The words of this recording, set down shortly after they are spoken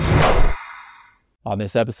On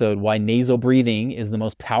this episode, why nasal breathing is the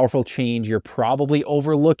most powerful change you're probably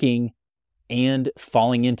overlooking and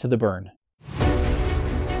falling into the burn.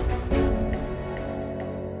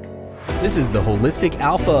 This is the Holistic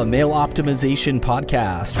Alpha Male Optimization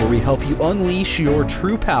Podcast, where we help you unleash your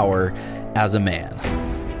true power as a man.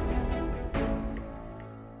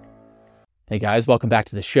 Hey guys, welcome back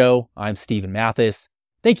to the show. I'm Stephen Mathis.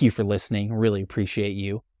 Thank you for listening. Really appreciate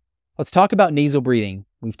you. Let's talk about nasal breathing.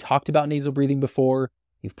 We've talked about nasal breathing before.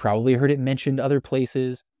 You've probably heard it mentioned other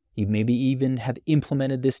places. You maybe even have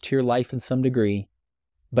implemented this to your life in some degree.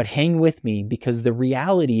 But hang with me, because the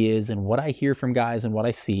reality is, and what I hear from guys and what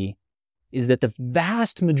I see, is that the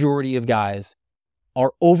vast majority of guys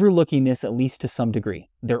are overlooking this, at least to some degree.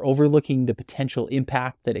 They're overlooking the potential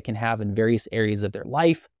impact that it can have in various areas of their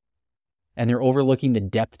life, and they're overlooking the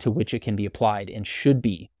depth to which it can be applied and should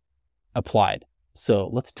be applied. So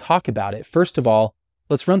let's talk about it. First of all,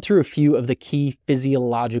 let's run through a few of the key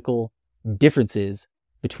physiological differences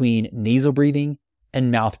between nasal breathing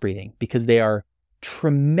and mouth breathing, because they are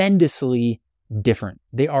tremendously different.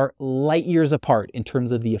 They are light years apart in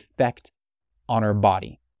terms of the effect on our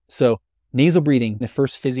body. So nasal breathing, the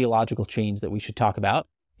first physiological change that we should talk about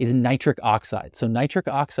is nitric oxide. So nitric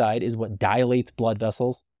oxide is what dilates blood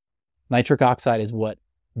vessels. Nitric oxide is what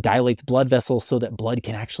dilates blood vessels so that blood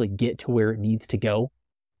can actually get to where it needs to go.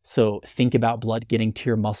 So think about blood getting to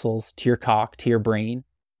your muscles, to your cock, to your brain.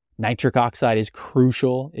 Nitric oxide is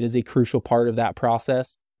crucial. It is a crucial part of that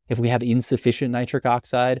process. If we have insufficient nitric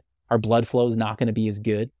oxide, our blood flow is not going to be as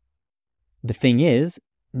good. The thing is,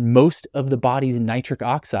 most of the body's nitric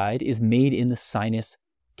oxide is made in the sinus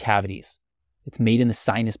cavities. It's made in the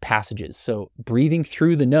sinus passages. So breathing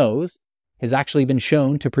through the nose has actually been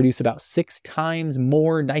shown to produce about 6 times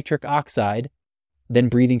more nitric oxide than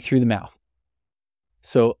breathing through the mouth.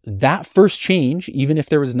 So that first change, even if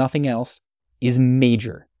there was nothing else, is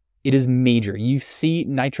major. It is major. You see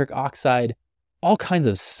nitric oxide, all kinds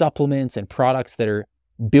of supplements and products that are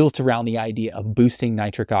built around the idea of boosting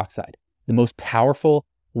nitric oxide. The most powerful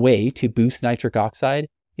way to boost nitric oxide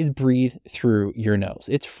is breathe through your nose.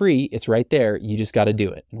 It's free. It's right there. You just got to do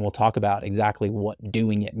it. And we'll talk about exactly what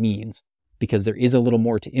doing it means, because there is a little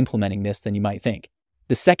more to implementing this than you might think.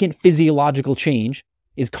 The second physiological change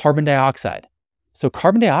is carbon dioxide. So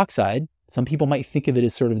carbon dioxide, some people might think of it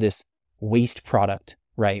as sort of this waste product,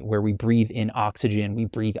 right? Where we breathe in oxygen, we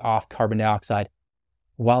breathe off carbon dioxide.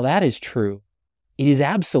 While that is true, it is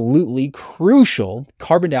absolutely crucial.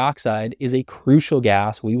 Carbon dioxide is a crucial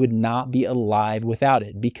gas. We would not be alive without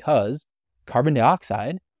it, because carbon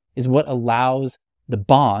dioxide is what allows the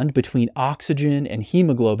bond between oxygen and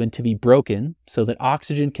hemoglobin to be broken so that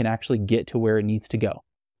oxygen can actually get to where it needs to go.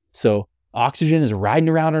 So oxygen is riding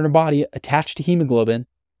around in our body attached to hemoglobin,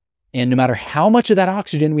 and no matter how much of that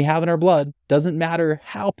oxygen we have in our blood, doesn't matter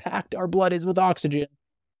how packed our blood is with oxygen,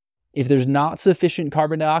 if there's not sufficient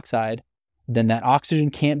carbon dioxide, then that oxygen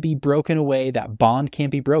can't be broken away, that bond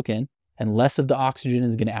can't be broken, and less of the oxygen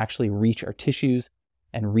is going to actually reach our tissues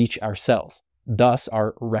and reach our cells. Thus,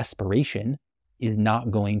 our respiration is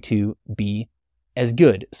not going to be as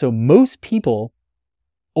good. So most people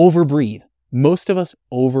overbreathe. Most of us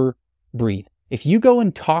overbreathe. If you go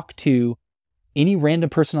and talk to any random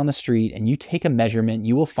person on the street and you take a measurement,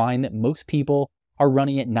 you will find that most people are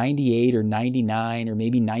running at 98 or 99 or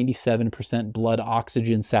maybe 97% blood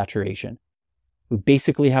oxygen saturation. We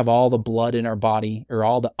basically have all the blood in our body, or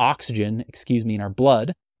all the oxygen, in our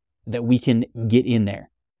blood that we can get in there.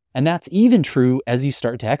 And that's even true as you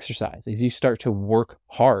start to exercise, as you start to work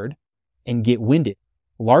hard and get winded.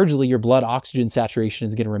 Largely, your blood oxygen saturation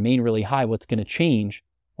is going to remain really high. What's going to change,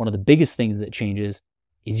 one of the biggest things that changes,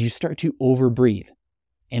 is you start to overbreathe.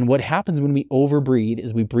 And what happens when we overbreathe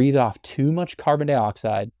is we breathe off too much carbon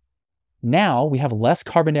dioxide. Now we have less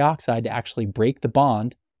carbon dioxide to actually break the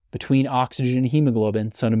bond between oxygen and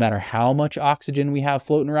hemoglobin. So no matter how much oxygen we have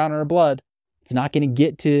floating around in our blood, it's not going to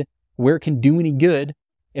get to where it can do any good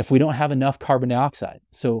if we don't have enough carbon dioxide.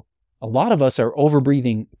 So a lot of us are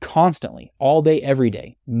overbreathing constantly, all day, every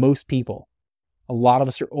day. Most people. A lot of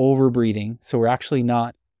us are overbreathing, so we're actually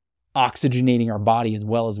not oxygenating our body as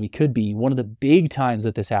well as we could be. One of the big times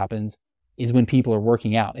that this happens is when people are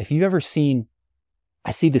working out. If you've ever seen,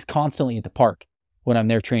 I see this constantly at the park when I'm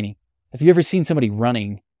there training. If you've ever seen somebody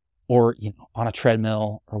running or, on a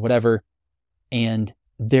treadmill or whatever, and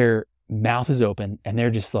their mouth is open and they're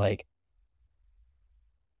just like,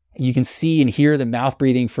 you can see and hear the mouth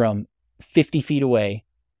breathing from 50 feet away,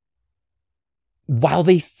 while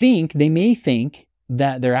they may think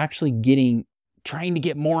that they're actually trying to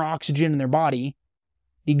get more oxygen in their body,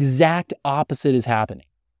 the exact opposite is happening.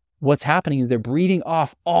 What's happening is they're breathing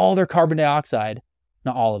off all their carbon dioxide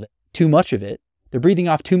not all of it, too much of it. They're breathing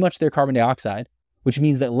off too much of their carbon dioxide, which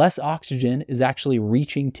means that less oxygen is actually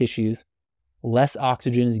reaching tissues, less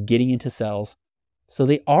oxygen is getting into cells. So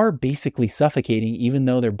they are basically suffocating, even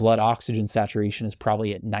though their blood oxygen saturation is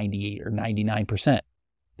probably at 98 or 99%,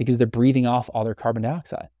 because they're breathing off all their carbon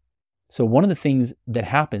dioxide. So one of the things that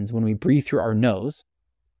happens when we breathe through our nose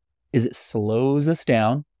is it slows us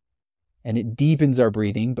down and it deepens our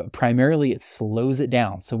breathing, but primarily it slows it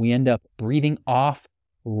down. So we end up breathing off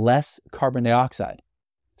less carbon dioxide.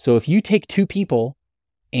 So if you take two people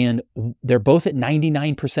and they're both at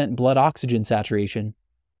 99% blood oxygen saturation,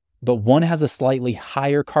 but one has a slightly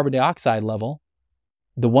higher carbon dioxide level,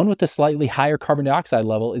 the one with the slightly higher carbon dioxide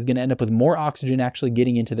level is going to end up with more oxygen actually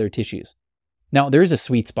getting into their tissues. Now, there is a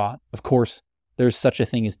sweet spot. Of course, there's such a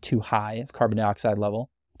thing as too high of carbon dioxide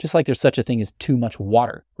level, just like there's such a thing as too much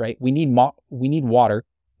water, right? We need water.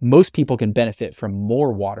 Most people can benefit from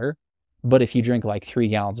more water, but if you drink like 3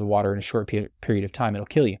 gallons of water in a short period of time, it'll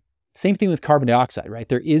kill you. Same thing with carbon dioxide, right?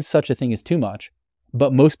 There is such a thing as too much,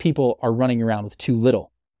 but most people are running around with too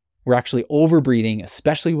little. We're actually overbreathing,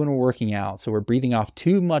 especially when we're working out. So we're breathing off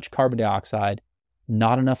too much carbon dioxide.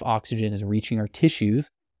 Not enough oxygen is reaching our tissues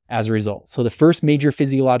as a result. So the first major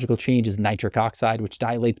physiological change is nitric oxide, which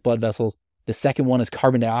dilates blood vessels. The second one is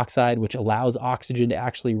carbon dioxide, which allows oxygen to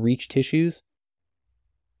actually reach tissues.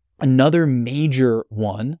 Another major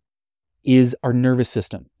one is our nervous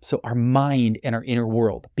system. So our mind and our inner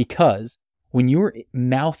world, because when you're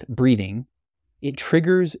mouth breathing, it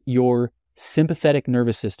triggers your sympathetic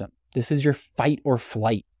nervous system. This is your fight or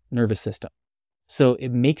flight nervous system. So it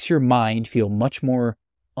makes your mind feel much more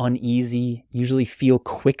uneasy, usually feel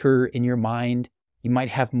quicker in your mind. You might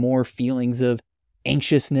have more feelings of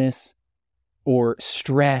anxiousness or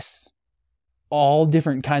stress, all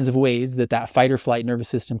different kinds of ways that fight or flight nervous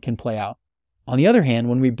system can play out. On the other hand,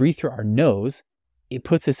 when we breathe through our nose, it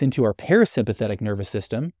puts us into our parasympathetic nervous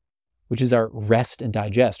system, which is our rest and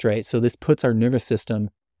digest, right? So this puts our nervous system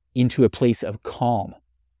into a place of calm.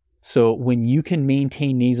 So when you can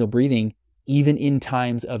maintain nasal breathing, even in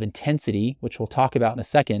times of intensity, which we'll talk about in a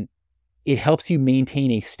second, it helps you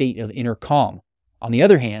maintain a state of inner calm. On the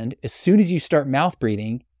other hand, as soon as you start mouth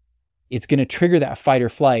breathing, it's going to trigger that fight or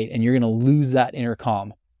flight and you're going to lose that inner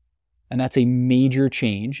calm. And that's a major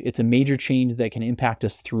change. It's a major change that can impact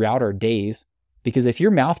us throughout our days, because if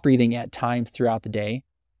you're mouth breathing at times throughout the day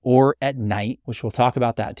or at night, which we'll talk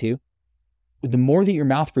about that too, the more that you're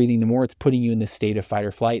mouth breathing, the more it's putting you in this state of fight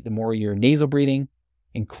or flight. The more you're nasal breathing,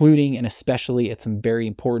 including and especially at some very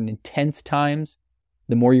important intense times,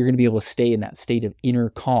 the more you're going to be able to stay in that state of inner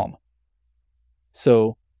calm.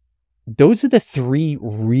 So those are the three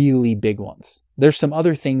really big ones. There's some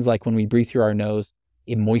other things like when we breathe through our nose,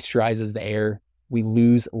 it moisturizes the air. We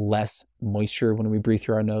lose less moisture when we breathe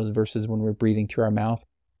through our nose versus when we're breathing through our mouth.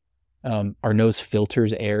 Our nose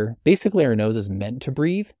filters air. Basically, our nose is meant to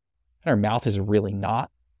breathe, and our mouth is really not.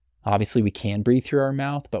 Obviously, we can breathe through our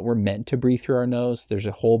mouth, but we're meant to breathe through our nose. There's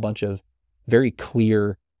a whole bunch of very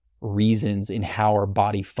clear reasons in how our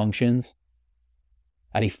body functions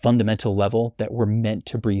at a fundamental level that we're meant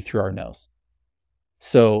to breathe through our nose.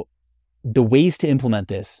 So the ways to implement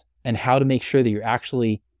this and how to make sure that you're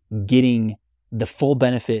actually getting the full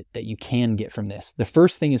benefit that you can get from this. The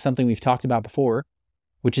first thing is something we've talked about before,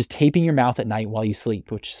 which is taping your mouth at night while you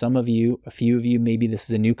sleep, which a few of you, maybe this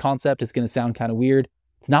is a new concept. It's going to sound kind of weird.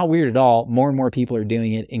 It's not weird at all. More and more people are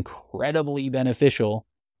doing it. Incredibly beneficial,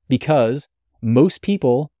 because most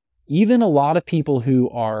people, even a lot of people who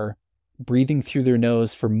are breathing through their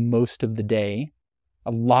nose for most of the day,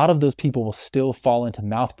 a lot of those people will still fall into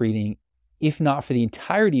mouth breathing, if not for the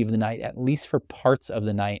entirety of the night, at least for parts of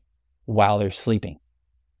the night while they're sleeping.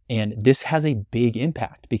 And this has a big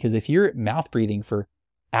impact, because if you're mouth breathing for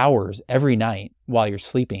hours every night while you're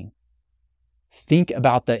sleeping, think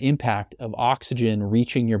about the impact of oxygen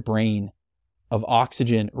reaching your brain, of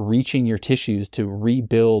oxygen reaching your tissues to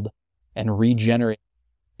rebuild and regenerate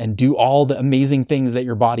and do all the amazing things that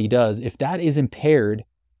your body does. If that is impaired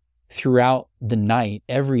throughout the night,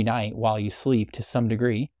 every night while you sleep to some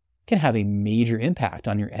degree, it can have a major impact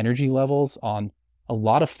on your energy levels, on a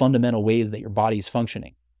lot of fundamental ways that your body is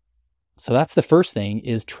functioning. So that's the first thing,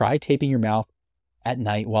 is try taping your mouth at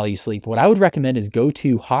night while you sleep. What I would recommend is go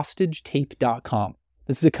to hostagetape.com.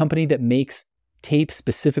 This is a company that makes tape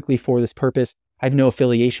specifically for this purpose. I have no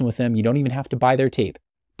affiliation with them. You don't even have to buy their tape,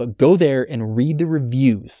 but go there and read the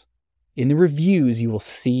reviews. In the reviews, you will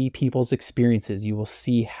see people's experiences. You will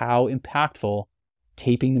see how impactful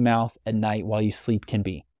taping the mouth at night while you sleep can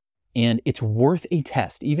be. And it's worth a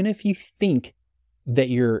test. Even if you think that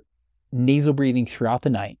you're nasal breathing throughout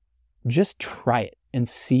the night, just try it. and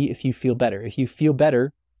see if you feel better. If you feel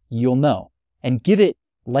better, you'll know. And give it,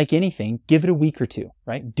 like anything, give it a week or two,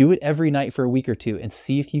 right? Do it every night for a week or two and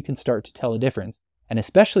see if you can start to tell a difference. And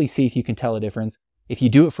especially see if you can tell a difference if you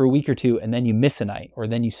do it for a week or two and then you miss a night or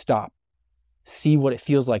then you stop. See what it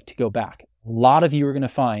feels like to go back. A lot of you are going to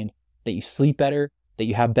find that you sleep better, that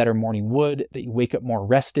you have better morning wood, that you wake up more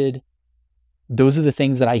rested. Those are the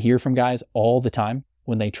things that I hear from guys all the time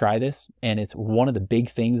when they try this. And it's one of the big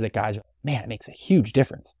things that guys are, man, it makes a huge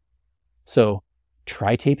difference. So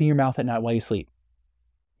try taping your mouth at night while you sleep.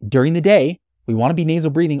 During the day, we want to be nasal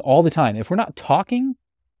breathing all the time. If we're not talking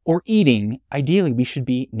or eating, ideally we should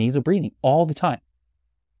be nasal breathing all the time.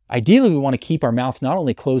 Ideally, we want to keep our mouth not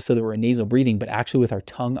only closed so that we're nasal breathing, but actually with our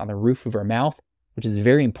tongue on the roof of our mouth, which is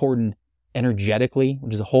very important energetically,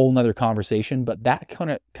 which is a whole nother conversation. But that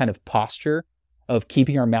kind of posture of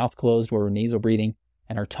keeping our mouth closed where we're nasal breathing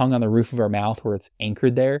and our tongue on the roof of our mouth where it's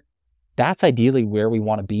anchored there, that's ideally where we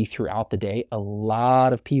want to be throughout the day. A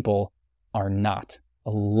lot of people are not.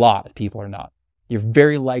 A lot of people are not. You're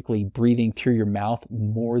very likely breathing through your mouth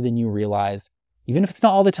more than you realize. Even if it's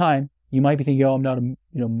not all the time, you might be thinking, oh, I'm not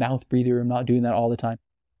a mouth breather. I'm not doing that all the time.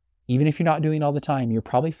 Even if you're not doing it all the time, you're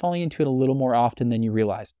probably falling into it a little more often than you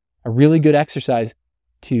realize. A really good exercise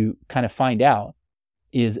to kind of find out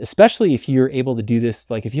is, especially if you're able to do this,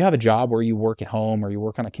 like if you have a job where you work at home or you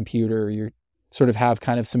work on a computer or you sort of have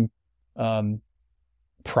kind of some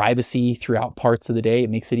privacy throughout parts of the day, it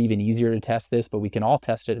makes it even easier to test this, but we can all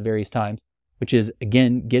test it at various times, which is,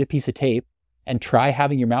 again, get a piece of tape and try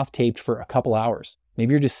having your mouth taped for a couple hours.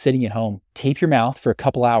 Maybe you're just sitting at home. Tape your mouth for a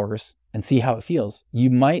couple hours and see how it feels. You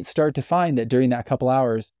might start to find that during that couple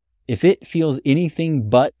hours, if it feels anything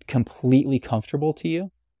but completely comfortable to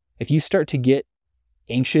you, if you start to get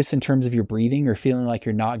anxious in terms of your breathing or feeling like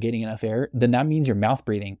you're not getting enough air, then that means you're mouth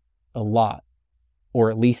breathing a lot, or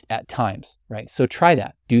at least at times, right? So try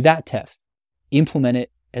that. Do that test. Implement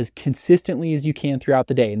it as consistently as you can throughout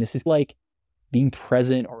the day. And this is like being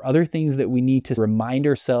present or other things that we need to remind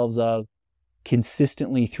ourselves of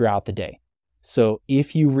consistently throughout the day. So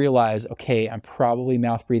if you realize, okay, I'm probably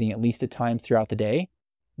mouth breathing at least at times throughout the day,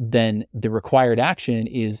 then the required action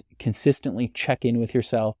is consistently check in with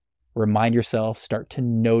yourself, remind yourself, start to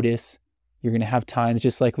notice. You're going to have times,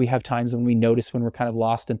 just like we have times when we notice when we're kind of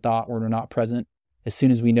lost in thought or we're not present. As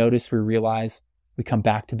soon as we notice, we realize, we come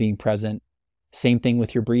back to being present. Same thing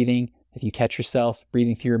with your breathing. If you catch yourself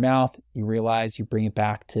breathing through your mouth, you realize, you bring it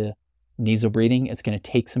back to nasal breathing. It's going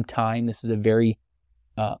to take some time. This is a very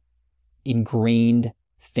ingrained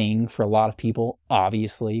thing for a lot of people,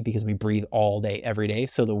 obviously, because we breathe all day, every day.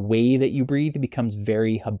 So the way that you breathe becomes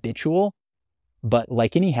very habitual. But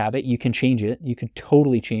like any habit, you can change it. You can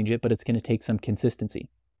totally change it, but it's going to take some consistency.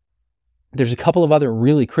 There's a couple of other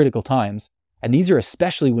really critical times, and these are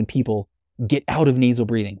especially when people get out of nasal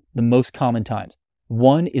breathing, the most common times.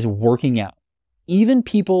 One is working out. Even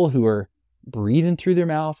people who are breathing through their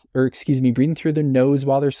mouth, breathing through their nose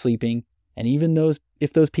while they're sleeping, and even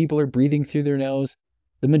if those people are breathing through their nose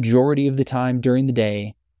the majority of the time during the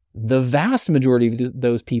day, the vast majority of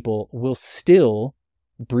those people will still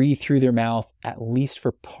breathe through their mouth, at least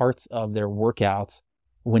for parts of their workouts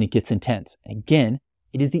when it gets intense. Again,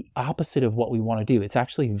 it is the opposite of what we want to do. It's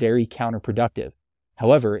actually very counterproductive.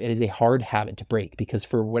 However, it is a hard habit to break because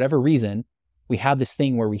for whatever reason, we have this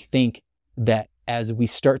thing where we think that as we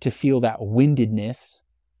start to feel that windedness,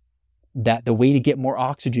 that the way to get more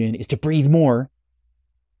oxygen is to breathe more.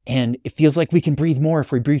 And it feels like we can breathe more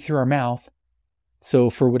if we breathe through our mouth. So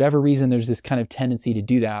for whatever reason, there's this kind of tendency to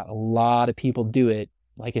do that. A lot of people do it.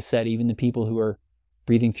 Like I said, even the people who are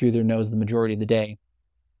breathing through their nose the majority of the day,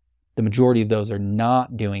 the majority of those are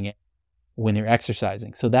not doing it when they're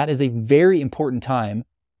exercising. So that is a very important time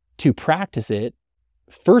to practice it.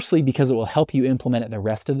 Firstly, because it will help you implement it the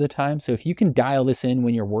rest of the time. So if you can dial this in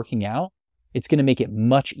when you're working out, it's going to make it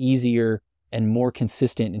much easier and more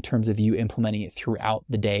consistent in terms of you implementing it throughout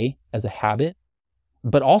the day as a habit,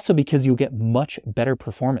 but also because you'll get much better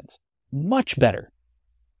performance, much better.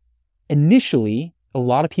 Initially, a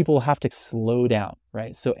lot of people will have to slow down,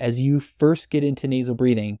 right? So as you first get into nasal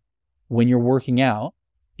breathing, when you're working out,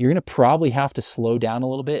 you're going to probably have to slow down a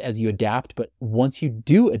little bit as you adapt. But once you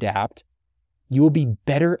do adapt, you will be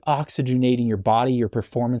better oxygenating your body. Your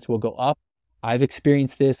performance will go up. I've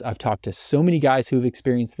experienced this. I've talked to so many guys who have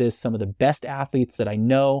experienced this. Some of the best athletes that I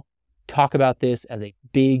know talk about this as a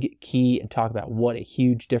big key and talk about what a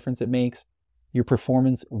huge difference it makes. Your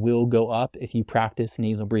performance will go up if you practice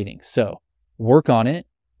nasal breathing. So work on it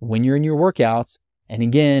when you're in your workouts. And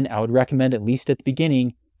again, I would recommend, at least at the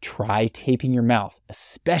beginning, try taping your mouth,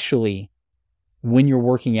 especially when you're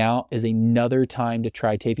working out is another time to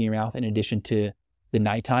try taping your mouth in addition to the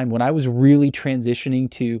nighttime. When I was really transitioning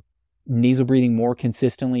to nasal breathing more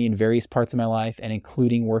consistently in various parts of my life and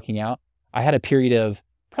including working out, I had a period of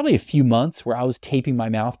probably a few months where I was taping my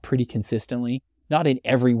mouth pretty consistently, not in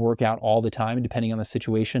every workout all the time, depending on the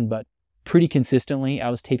situation, but pretty consistently I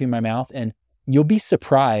was taping my mouth. And you'll be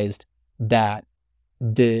surprised that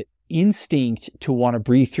the instinct to want to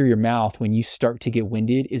breathe through your mouth when you start to get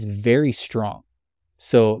winded is very strong.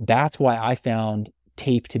 So that's why I found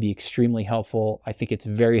tape to be extremely helpful. I think it's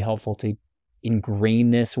very helpful to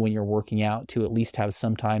ingrain this when you're working out, to at least have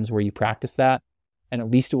some times where you practice that. And at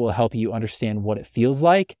least it will help you understand what it feels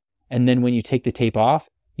like. And then when you take the tape off,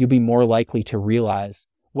 you'll be more likely to realize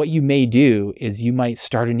what you may do is you might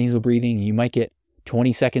start a nasal breathing. You might get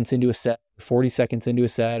 20 seconds into a set, 40 seconds into a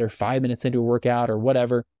set, or 5 minutes into a workout or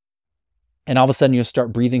whatever. And all of a sudden you'll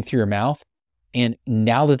start breathing through your mouth. And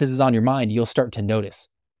now that this is on your mind, you'll start to notice.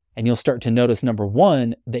 And you'll start to notice, number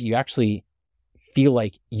one, that you actually feel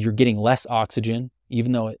like you're getting less oxygen,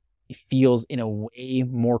 even though it feels in a way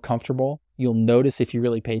more comfortable. You'll notice, if you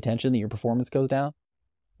really pay attention, that your performance goes down.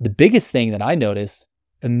 The biggest thing that I notice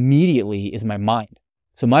immediately is my mind.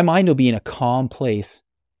 So my mind will be in a calm place,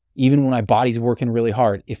 even when my body's working really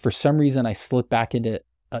hard. If for some reason I slip back into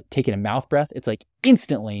taking a mouth breath, it's like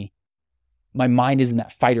instantly my mind is in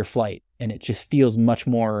that fight or flight, and it just feels much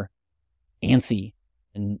more antsy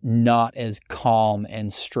and not as calm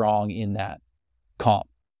and strong in that calm.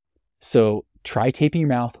 So try taping your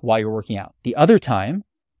mouth while you're working out. The other time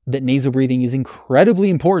that nasal breathing is incredibly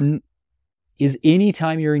important is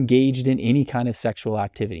anytime you're engaged in any kind of sexual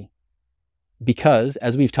activity. Because,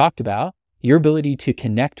 as we've talked about, your ability to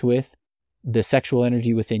connect with the sexual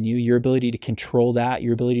energy within you, your ability to control that,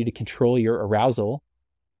 your ability to control your arousal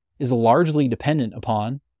is largely dependent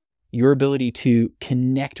upon your ability to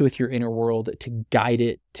connect with your inner world, to guide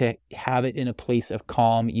it, to have it in a place of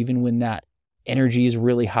calm, even when that energy is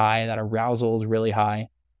really high, that arousal is really high.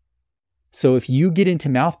 So if you get into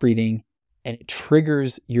mouth breathing and it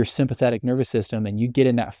triggers your sympathetic nervous system and you get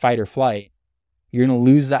in that fight or flight, you're going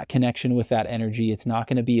to lose that connection with that energy. It's not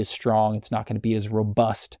going to be as strong. It's not going to be as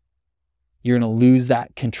robust. You're going to lose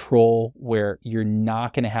that control where you're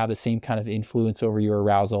not going to have the same kind of influence over your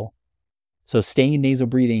arousal. So staying in nasal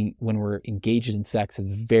breathing when we're engaged in sex is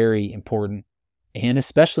very important, and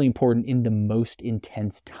especially important in the most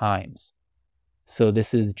intense times. So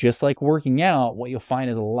this is just like working out. What you'll find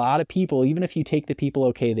is a lot of people, even if you take the people,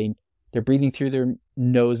 okay, they're breathing through their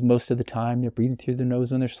nose most of the time. They're breathing through their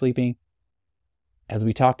nose when they're sleeping. As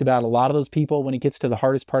we talked about, a lot of those people, when it gets to the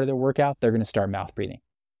hardest part of their workout, they're going to start mouth breathing.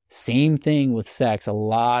 Same thing with sex. A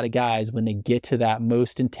lot of guys, when they get to that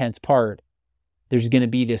most intense part, there's going to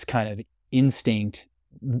be this kind of instinct,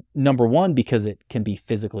 number one, because it can be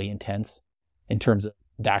physically intense in terms of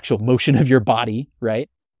the actual motion of your body, right?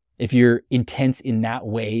 If you're intense in that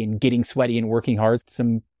way and getting sweaty and working hard,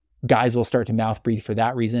 some guys will start to mouth breathe for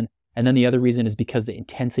that reason. And then the other reason is because the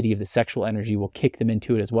intensity of the sexual energy will kick them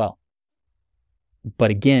into it as well.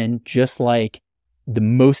 But again, just like the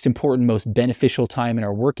most important, most beneficial time in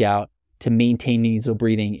our workout to maintain nasal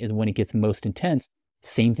breathing is when it gets most intense,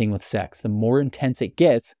 same thing with sex. The more intense it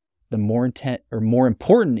gets, the more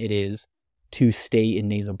important it is to stay in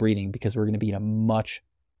nasal breathing, because we're going to be in a much,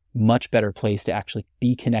 much better place to actually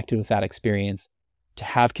be connected with that experience, to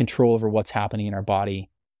have control over what's happening in our body,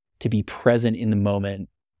 to be present in the moment.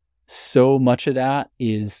 So much of that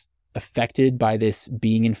is affected by this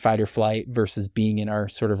being in fight or flight versus being in our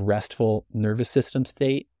sort of restful nervous system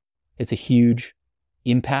state. It's a huge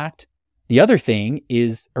impact. The other thing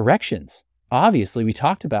is erections. Obviously, we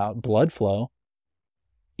talked about blood flow.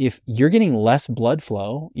 If you're getting less blood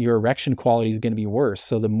flow, your erection quality is going to be worse.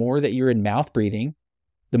 So the more that you're in mouth breathing,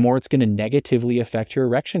 the more it's going to negatively affect your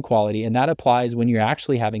erection quality. And that applies when you're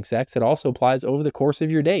actually having sex. It also applies over the course of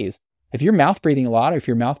your days. If you're mouth breathing a lot, or if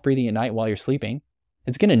you're mouth breathing at night while you're sleeping,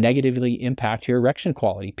 it's going to negatively impact your erection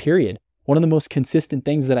quality, period. One of the most consistent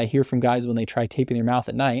things that I hear from guys when they try taping their mouth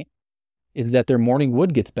at night is that their morning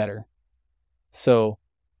wood gets better. So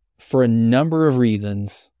for a number of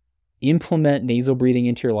reasons, implement nasal breathing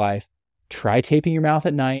into your life. Try taping your mouth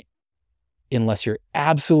at night unless you're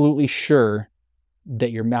absolutely sure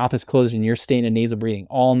that your mouth is closed and you're staying in nasal breathing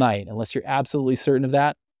all night. Unless you're absolutely certain of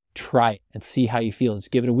that, try it and see how you feel. Just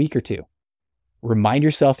give it a week or two. Remind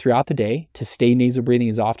yourself throughout the day to stay nasal breathing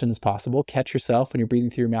as often as possible. Catch yourself when you're breathing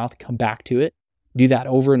through your mouth. Come back to it. Do that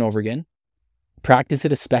over and over again. Practice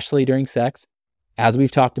it, especially during sex. As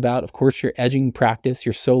we've talked about, of course, your edging practice,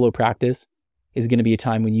 your solo practice is going to be a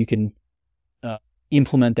time when you can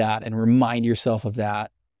implement that and remind yourself of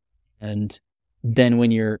that. And then when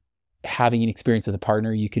you're having an experience with a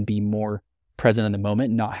partner, you can be more present in the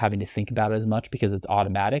moment, not having to think about it as much because it's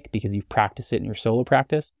automatic, because you've practiced it in your solo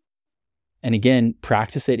practice. And again,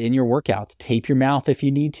 practice it in your workouts. Tape your mouth if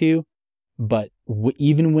you need to. But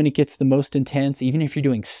even when it gets the most intense, even if you're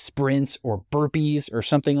doing sprints or burpees or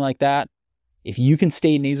something like that, if you can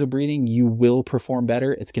stay nasal breathing, you will perform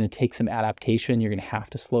better. It's going to take some adaptation. You're going to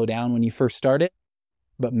have to slow down when you first start it.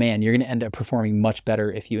 But man, you're going to end up performing much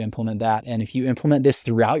better if you implement that. And if you implement this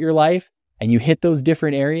throughout your life and you hit those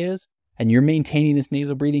different areas and you're maintaining this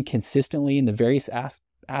nasal breathing consistently in the various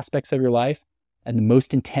aspects of your life and the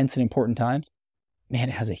most intense and important times, man,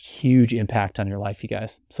 it has a huge impact on your life, you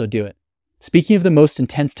guys. So do it. Speaking of the most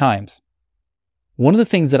intense times, one of the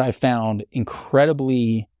things that I found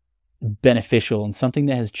incredibly beneficial and something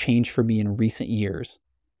that has changed for me in recent years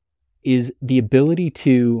is the ability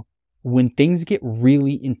to, when things get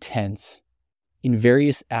really intense in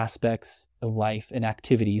various aspects of life and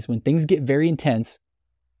activities, when things get very intense,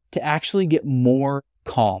 to actually get more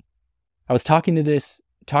calm. I was talking to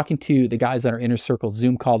the guys on our Inner Circle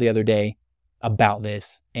Zoom call the other day about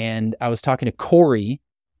this, and I was talking to Corey,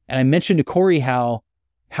 and I mentioned to Corey how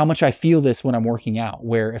much I feel this when I'm working out,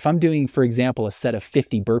 where if I'm doing, for example, a set of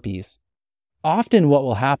 50 burpees, often what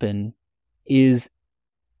will happen is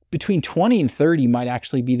between 20 and 30 might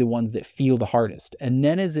actually be the ones that feel the hardest. And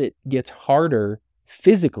then as it gets harder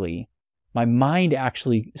physically, my mind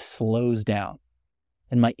actually slows down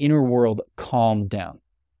and my inner world calms down.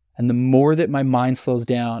 And the more that my mind slows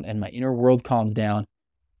down and my inner world calms down,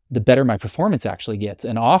 the better my performance actually gets.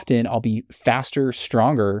 And often I'll be faster,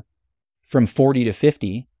 stronger from 40 to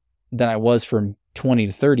 50 than I was from 20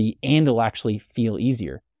 to 30, and it'll actually feel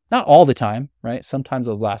easier. Not all the time, right? Sometimes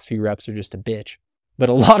those last few reps are just a bitch, but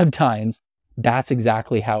a lot of times that's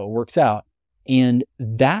exactly how it works out. And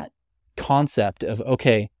that concept of,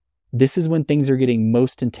 okay, this is when things are getting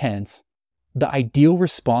most intense, the ideal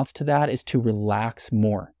response to that is to relax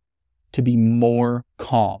more, to be more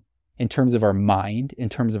calm in terms of our mind, in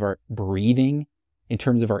terms of our breathing, in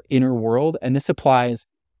terms of our inner world. And this applies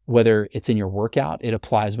whether it's in your workout, it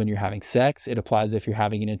applies when you're having sex, it applies if you're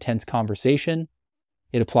having an intense conversation,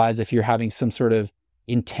 it applies if you're having some sort of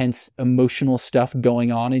intense emotional stuff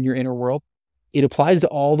going on in your inner world. It applies to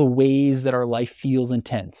all the ways that our life feels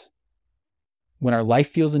intense. When our life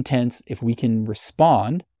feels intense, if we can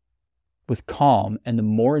respond with calm, and the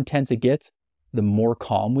more intense it gets, the more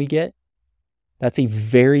calm we get, that's a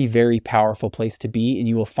very, very powerful place to be. And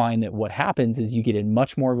you will find that what happens is you get in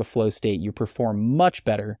much more of a flow state, you perform much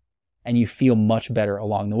better, and you feel much better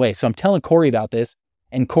along the way. So I'm telling Corey about this,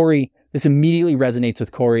 and Corey, this immediately resonates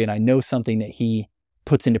with Corey, and I know something that he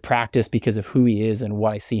puts into practice because of who he is and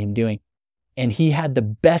what I see him doing. And he had the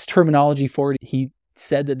best terminology for it. He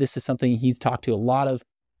said that this is something he's talked to a lot of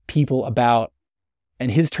people about, and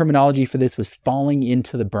his terminology for this was falling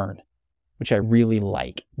into the burn, which I really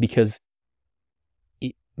like because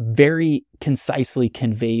it very concisely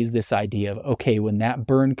conveys this idea of, okay, when that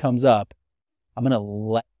burn comes up, I'm going to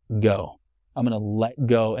let go. I'm going to let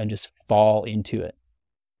go and just fall into it.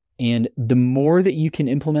 And the more that you can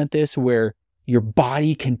implement this where your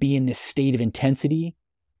body can be in this state of intensity,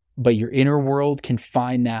 but your inner world can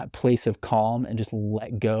find that place of calm and just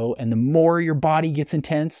let go. And the more your body gets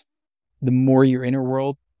intense, the more your inner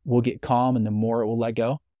world will get calm and the more it will let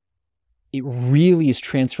go. It really is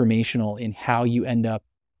transformational in how you end up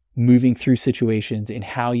moving through situations, in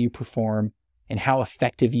how you perform, and how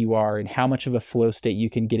effective you are, and how much of a flow state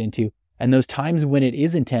you can get into. And those times when it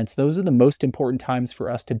is intense, those are the most important times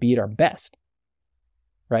for us to be at our best,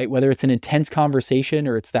 right? Whether it's an intense conversation,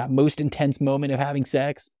 or it's that most intense moment of having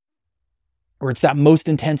sex, or it's that most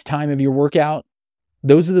intense time of your workout,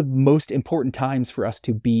 those are the most important times for us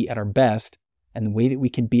to be at our best. And the way that we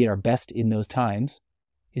can be at our best in those times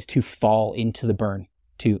is to fall into the burn,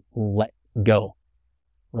 to let go,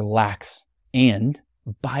 relax. And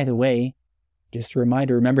by the way, just a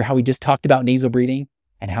reminder, remember how we just talked about nasal breathing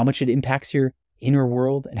and how much it impacts your inner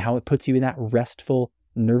world and how it puts you in that restful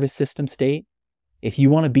nervous system state? If you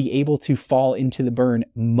want to be able to fall into the burn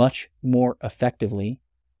much more effectively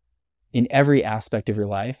in every aspect of your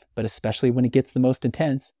life, but especially when it gets the most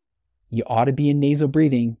intense, you ought to be in nasal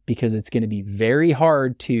breathing, because it's going to be very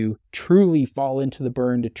hard to truly fall into the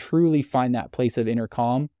burn, to truly find that place of inner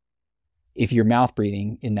calm if you're mouth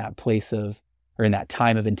breathing in that place of, or in that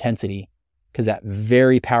time of intensity, because that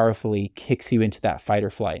very powerfully kicks you into that fight or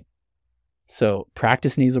flight. So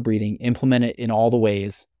practice nasal breathing, implement it in all the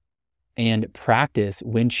ways, and practice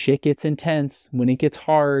when shit gets intense, when it gets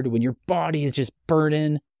hard, when your body is just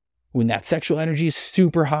burning, when that sexual energy is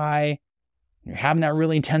super high, you're having that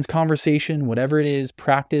really intense conversation, whatever it is,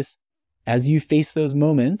 practice as you face those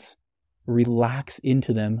moments, relax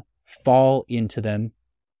into them fall into them,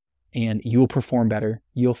 and you will perform better,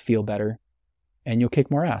 you'll feel better, and you'll kick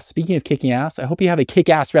more ass. Speaking of kicking ass, I hope you have a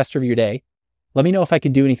kick-ass rest of your day. Let me know if I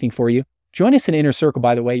can do anything for you. Join us in Inner Circle,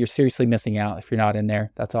 by the way. You're seriously missing out if you're not in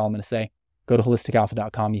there. That's all I'm going to say. Go to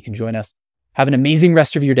holisticalpha.com. You can join us. Have an amazing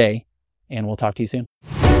rest of your day, and we'll talk to you soon.